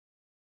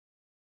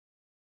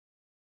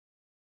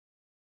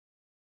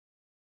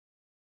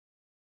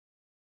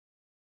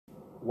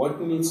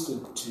what needs to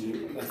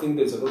I think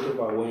there's a lot of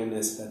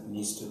awareness that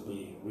needs to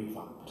be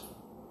revamped.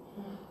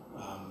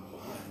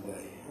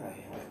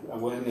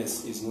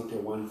 Awareness is not a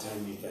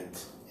one-time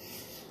event.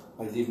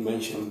 I did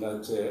mention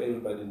that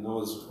everybody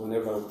knows,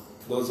 whenever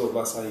those of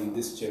us are in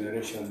this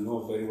generation know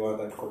very well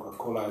that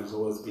Coca-Cola has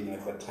always been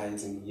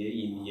advertising year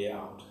in, year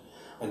out.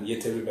 And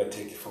yet everybody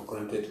takes it for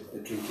granted the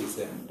drink is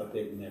there, but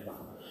they've never.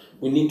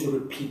 We need to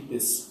repeat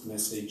this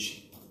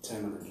message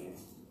time and again.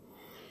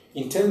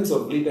 In terms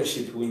of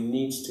leadership, we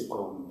need to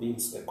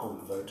convince the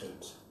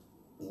converted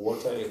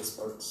water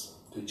experts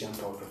to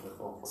jump out of the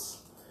box.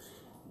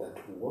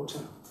 That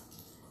water,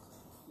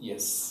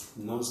 yes,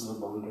 knows no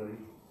boundary.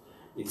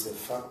 It's a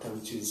factor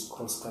which is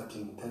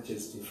cross-cutting,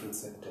 touches different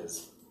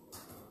sectors.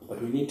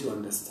 But we need to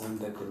understand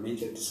that the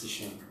major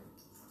decision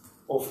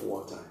of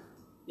water,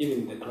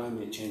 even the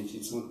climate change,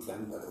 is not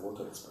done by the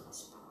water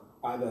experts.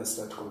 Others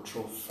that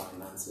control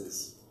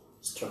finances,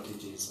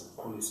 strategies, and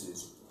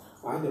policies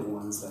are the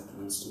ones that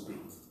needs to be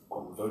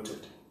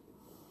converted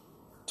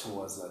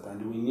towards that.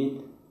 And we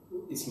need,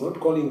 it's not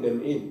calling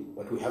them in,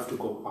 but we have to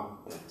go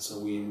out there. So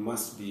we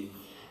must be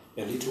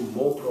a little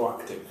more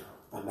proactive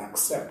and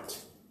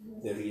accept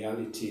the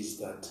realities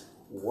that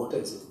water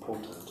is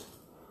important,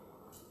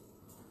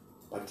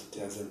 but it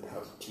doesn't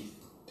have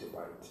teeth to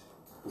bite.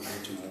 We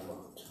need to move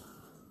out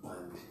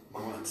and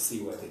go and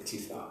see where the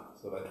teeth are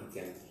so that we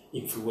can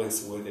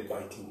influence where the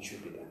biting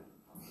should be done.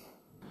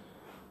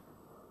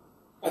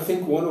 I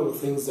think one of the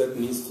things that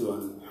needs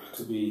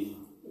to be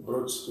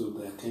brought to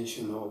the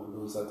attention of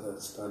those that are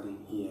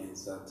studying here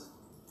is that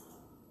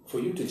for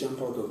you to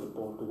jump out of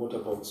the water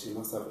box, you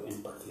must have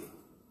empathy.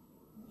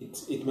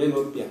 It may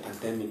not be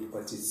academic,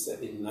 but it's a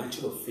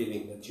natural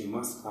feeling that you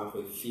must have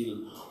a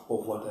feel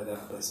of what the other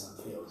person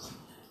feels.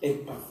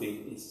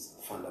 Empathy is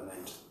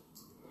fundamental.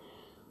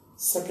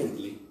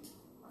 Secondly,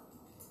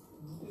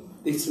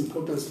 it's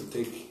important to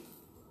take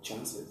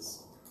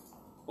chances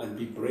and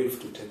be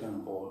brave to take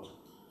on board.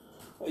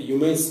 You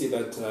may see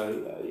that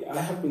I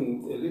have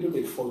been a little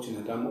bit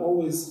fortunate. I'm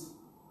always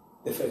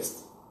the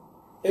first.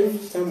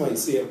 Every time I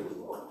see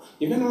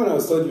even when I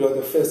was told you are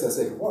the first, I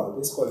said, wow,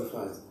 this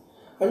qualifies.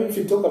 I mean, if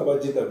you talk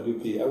about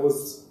GWP, I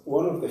was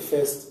one of the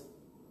first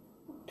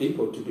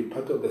people to be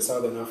part of the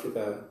Southern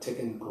Africa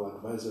Technical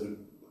Advisory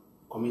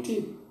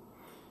Committee,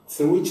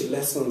 through which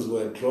lessons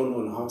were drawn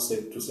on how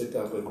to set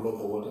up a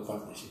global water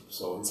partnership.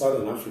 So in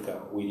Southern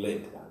Africa, we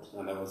led that,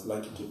 and I was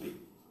lucky to be.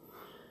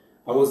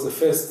 I was the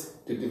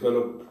first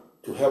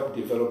to help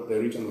develop the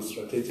regional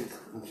strategic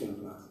action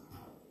plan.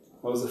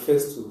 I was the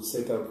first to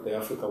set up the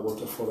Africa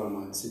Water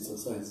Forum and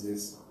synthesize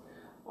this.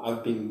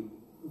 I've been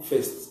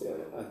first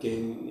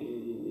again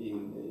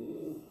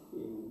in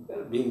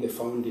being the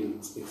founding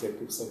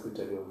executive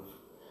secretary of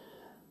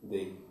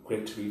the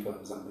Great River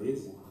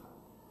Zambezi.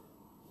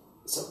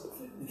 So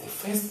the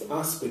first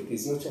aspect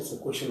is not just a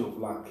question of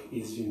luck,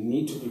 is you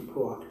need to be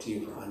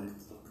proactive and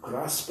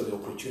grasp the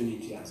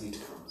opportunity as it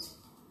comes.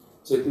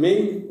 So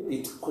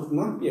it could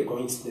not be a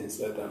coincidence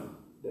that I'm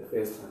the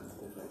first and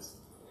the first.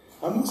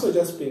 I'm also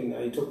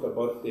I talked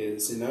about the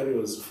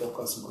scenarios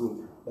focus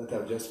group that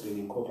have just been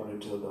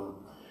incorporated on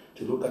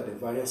to look at the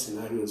various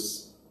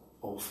scenarios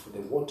of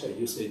the water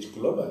usage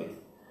globally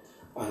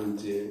and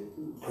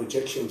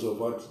projections of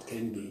what it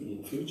can be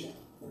in future.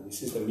 And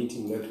this is the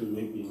meeting that we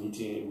may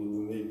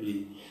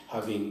be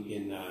having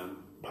in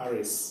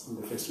Paris in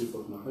the first week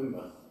of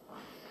November.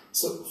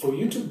 So for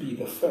you to be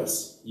the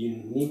first, you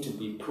need to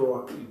be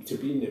proactive, to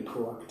be in a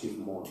proactive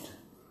mode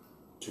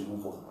to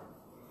move on.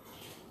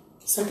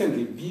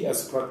 Secondly, be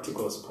as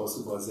practical as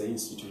possible as the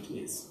Institute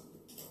is.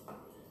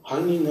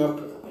 Hanging up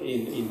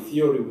in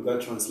theory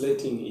without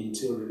translating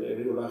into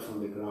real life on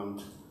the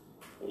ground,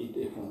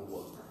 it won't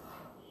work.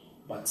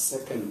 But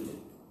secondly,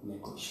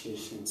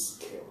 negotiation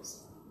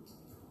skills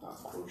are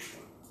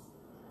crucial.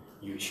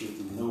 You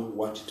should know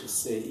what to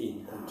say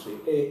in country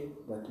A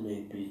that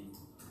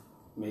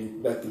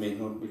may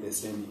not be the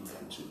same in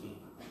country B.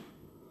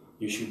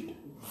 You should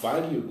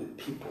value the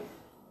people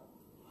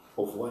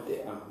of what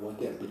they are, what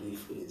their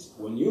belief is.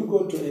 When you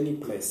go to any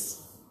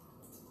place,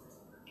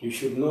 you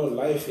should know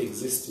life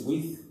exists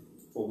with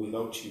or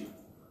without you.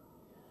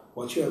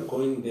 What you are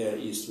going there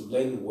is to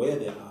learn where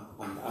they are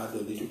and add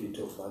a little bit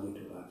of value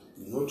to that,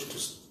 not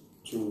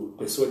to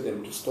persuade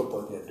them to stop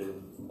what they're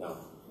doing now.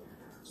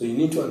 So you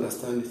need to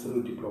understand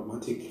through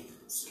diplomatic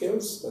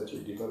skills that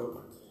you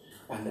develop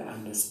and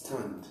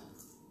understand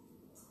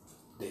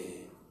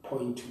the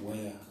point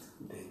where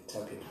the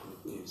target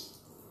group is.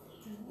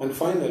 And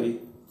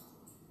finally,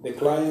 the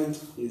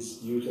client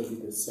is usually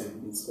the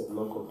same. It's the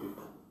local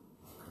people.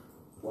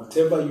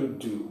 Whatever you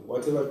do,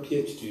 whatever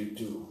PhD you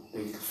do,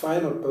 the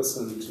final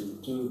person to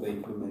do the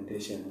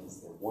implementation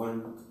is the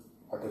one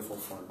at the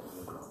forefront of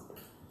the ground.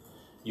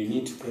 You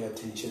need to pay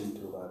attention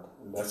to that.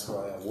 And that's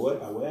why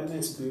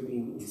awareness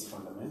building is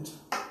fundamental.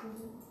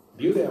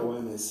 Build the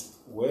awareness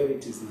where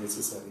it is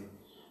necessary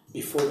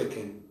before they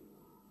can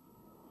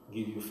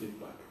give you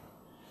feedback.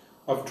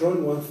 I've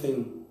drawn one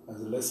thing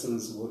as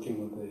lessons working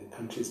with the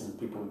countries and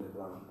people on the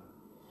ground.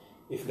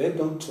 If they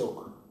don't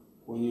talk,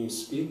 When you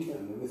speak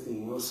and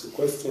everything else,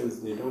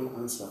 questions they don't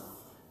answer,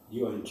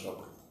 you are in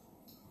trouble.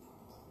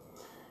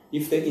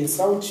 If they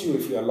insult you,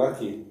 if you are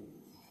lucky,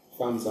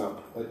 thumbs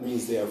up. That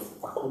means they are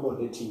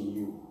accommodating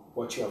you,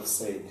 what you have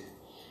said.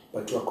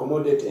 But to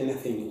accommodate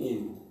anything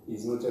in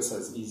is not just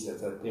as easy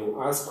as that. They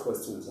will ask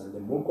questions, and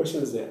the more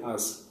questions they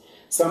ask,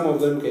 some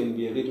of them can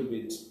be a little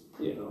bit,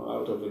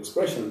 out of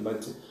expression.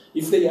 But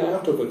if they are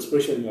out of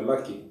expression, you're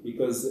lucky,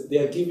 because they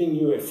are giving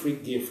you a free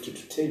gift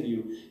to tell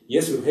you,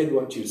 yes, we heard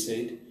what you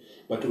said,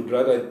 but we'd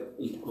rather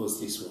it goes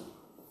this way.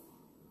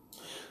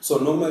 So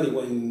normally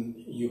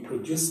when you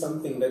produce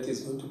something that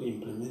is going to be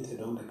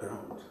implemented on the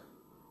ground,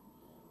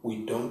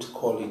 we don't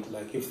call it,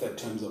 like if they're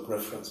terms of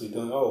reference, we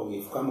don't,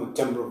 we've come with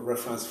terms of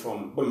reference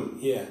from boom,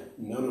 here.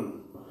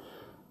 No.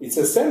 It's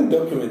the same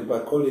document,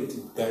 but call it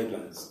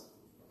guidelines.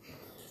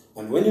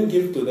 And when you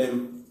give to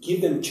them, give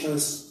them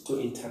chance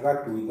to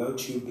interact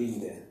without you being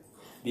there,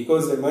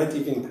 because they might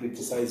even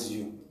criticize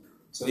you.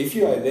 So if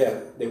you are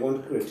there, they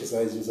won't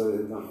criticize you, so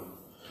they don't.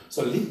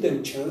 So leave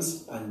them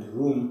chance and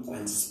room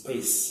and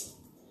space.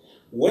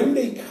 When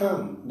they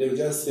come, they'll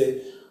just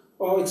say,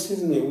 oh,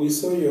 excuse me, we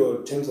saw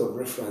your terms of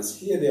reference.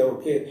 Here they are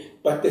okay.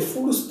 But the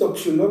full stop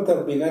should not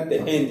have been at the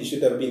end. It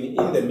should have been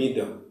in the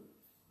middle.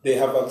 They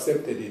have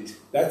accepted it.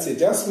 That's it.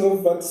 Just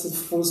move back to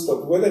full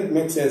stop. Whether it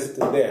makes sense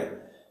to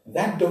there,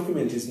 that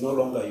document is no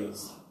longer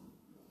yours.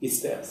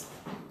 It's theirs.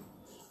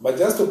 But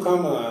just to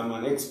come, I'm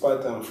an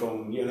expert. I'm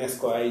from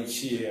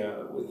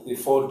UNESCO-IHE with the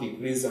 4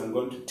 degrees. I'm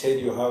going to tell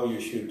you how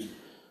you should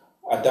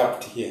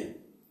adapt here.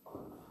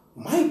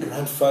 My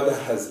grandfather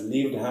has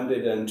lived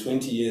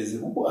 120 years.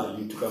 Who are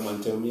you to come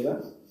and tell me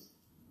that?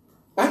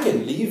 I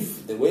can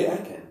live the way I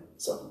can.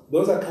 So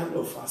those are kind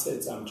of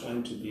facets I'm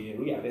trying to be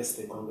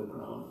realistic on the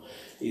ground,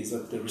 is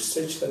that the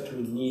research that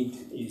we need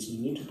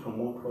to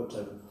promote what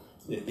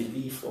the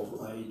belief of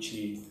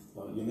IHE,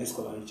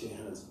 UNESCO-IHE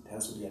has. It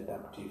has to be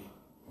adaptive,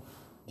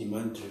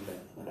 demand-driven,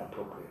 and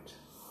appropriate.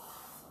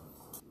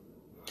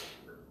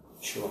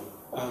 Sure.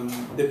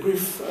 The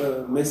brief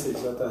message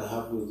that I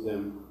have with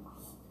them: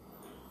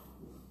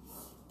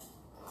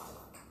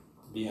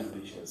 be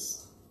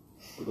ambitious,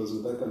 because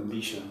without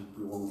ambition,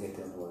 you won't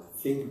get anywhere.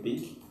 Think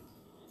big,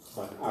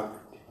 but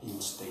act in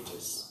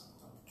stages.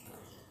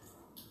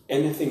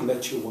 Anything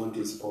that you want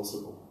is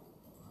possible.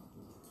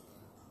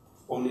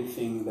 Only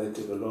thing that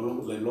the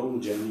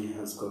long journey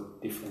has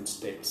got different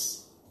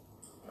steps.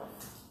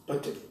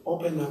 But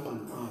open up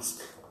and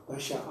ask. Thou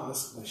shalt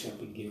ask, thou shalt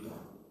be given.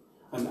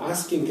 And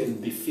asking can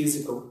be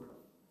physical,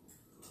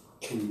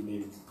 can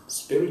be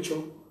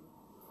spiritual,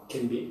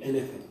 can be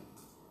anything.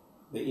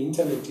 The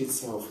internet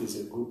itself is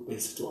a good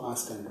place to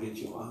ask and get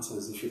your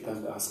answers if you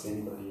can't ask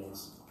anybody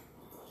else.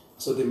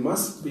 So they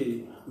must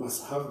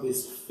have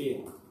this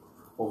feel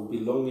of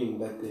belonging,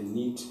 that they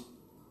need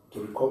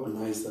to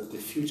recognize that the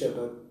future,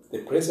 that the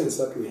presence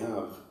that we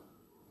have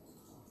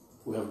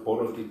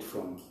borrowed it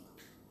from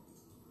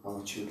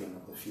our children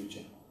of the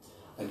future.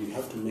 And you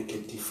have to make a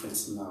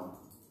difference now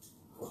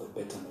for the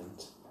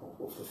betterment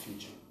of the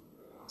future.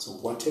 So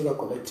whatever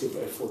collective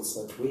efforts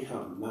that we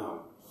have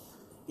now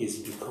is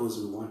because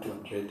we want to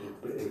address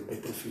a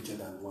better future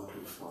than what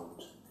we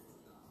found.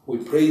 We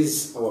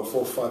praise our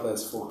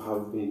forefathers for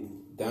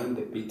having done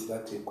the bit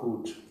that they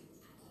could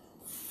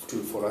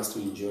for us to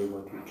enjoy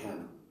what we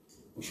can.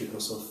 We should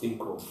also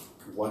think of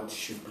what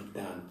should be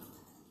done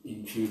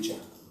in future.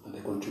 And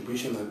the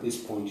contribution at this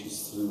point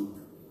is through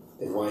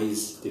the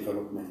wise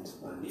development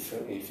and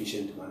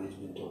efficient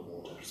management of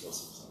water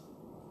resources.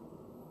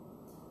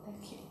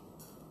 Thank you.